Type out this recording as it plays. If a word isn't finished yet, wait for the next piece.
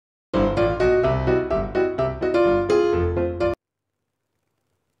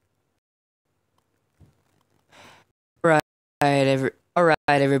Alright,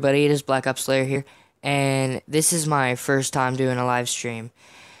 everybody, it is Black Ops Slayer here, and this is my first time doing a live stream.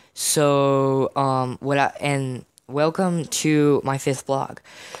 So, welcome to my fifth vlog.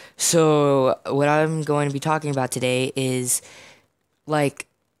 So, what I'm going to be talking about today is, like,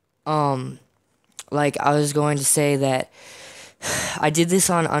 I was going to say that I did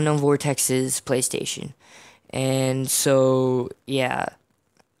this on Unknown Vortex's PlayStation, and so, yeah,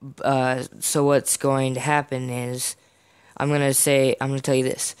 so what's going to happen is, I'm gonna tell you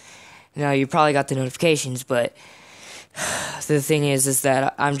this. Now, you probably got the notifications, but the thing is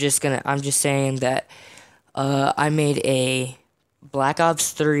that I'm just saying that I made a Black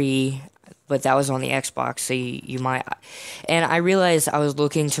Ops 3, but that was on the Xbox, so you might. And I realized I was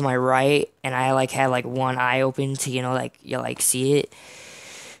looking to my right, and I had one eye open to see it.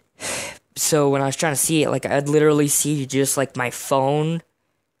 So when I was trying to see it, I'd literally see just my phone,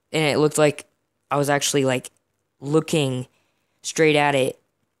 and it looked like I was actually looking straight at it,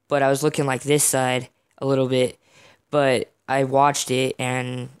 but I was looking this side a little bit, but I watched it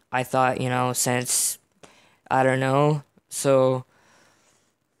and I thought, since I don't know, so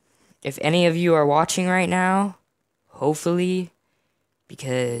if any of you are watching right now, hopefully,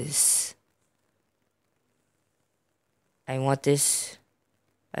 because I want this,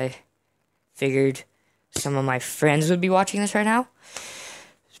 I figured some of my friends would be watching this right now.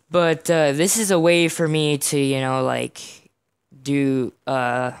 But this is a way for me to, do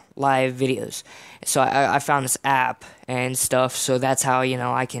live videos. So I found this app and stuff, so that's how,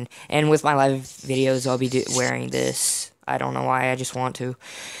 I can. And with my live videos, I'll be wearing this. I don't know why, I just want to.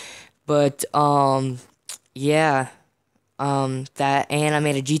 But, yeah. That, and I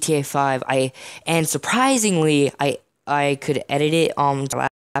made a GTA 5. And surprisingly, I could edit it on the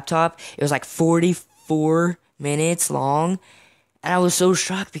laptop. It was 44 minutes long. And I was so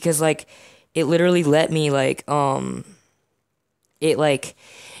shocked because it literally let me it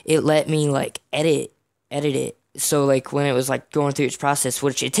let me edit it. So when it was going through its process,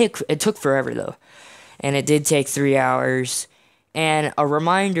 which it took forever though. And it did take 3 hours. And a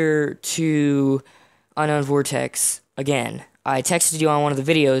reminder to Unknown Vortex, again, I texted you on one of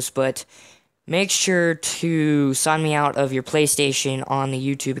the videos, but make sure to sign me out of your PlayStation on the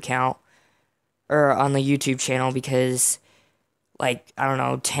YouTube account or on the YouTube channel, because I don't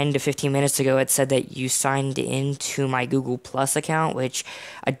know, 10 to 15 minutes ago, it said that you signed into my Google Plus account, which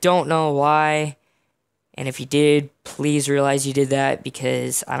I don't know why. And if you did, please realize you did that,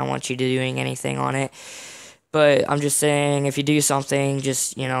 because I don't want you doing anything on it. But I'm just saying, if you do something,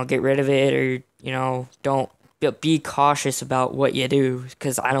 just, get rid of it, or, don't be cautious about what you do,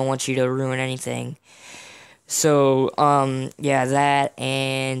 because I don't want you to ruin anything. So, yeah, that,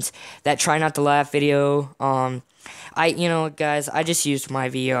 and that Try Not to Laugh video, guys, I just used my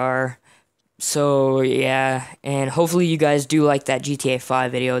VR, so, yeah, and hopefully you guys do like that GTA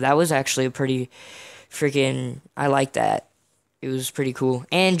 5 video. That was actually a pretty freaking, I like that. It was pretty cool.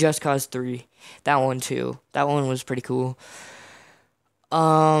 And Just Cause 3, that one too. That one was pretty cool.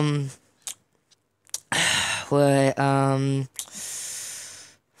 What, none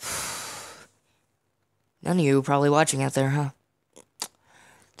of you probably watching out there, huh?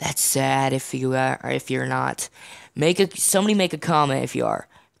 That's sad if you are, or if you're not. Somebody make a comment if you are,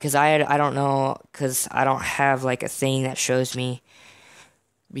 because I don't know, because I don't have a thing that shows me,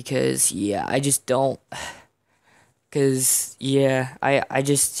 because yeah, I just don't, because yeah, I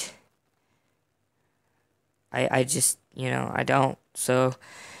just I don't. So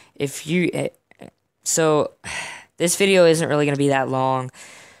if you so this video isn't really gonna be that long.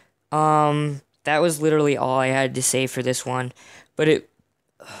 That was literally all I had to say for this one, but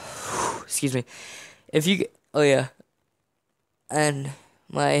excuse me. If you, oh yeah, and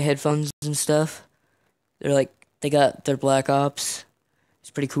my headphones and stuff, they got their Black Ops.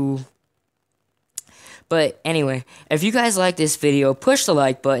 It's pretty cool. But anyway, if you guys like this video, push the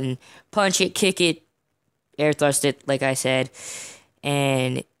like button, punch it, kick it, air thrust it, like I said,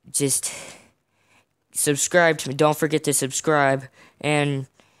 and just subscribe to me. Don't forget to subscribe, and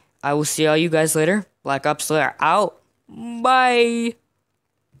I will see all you guys later. Black Ops Slayer out. Bye.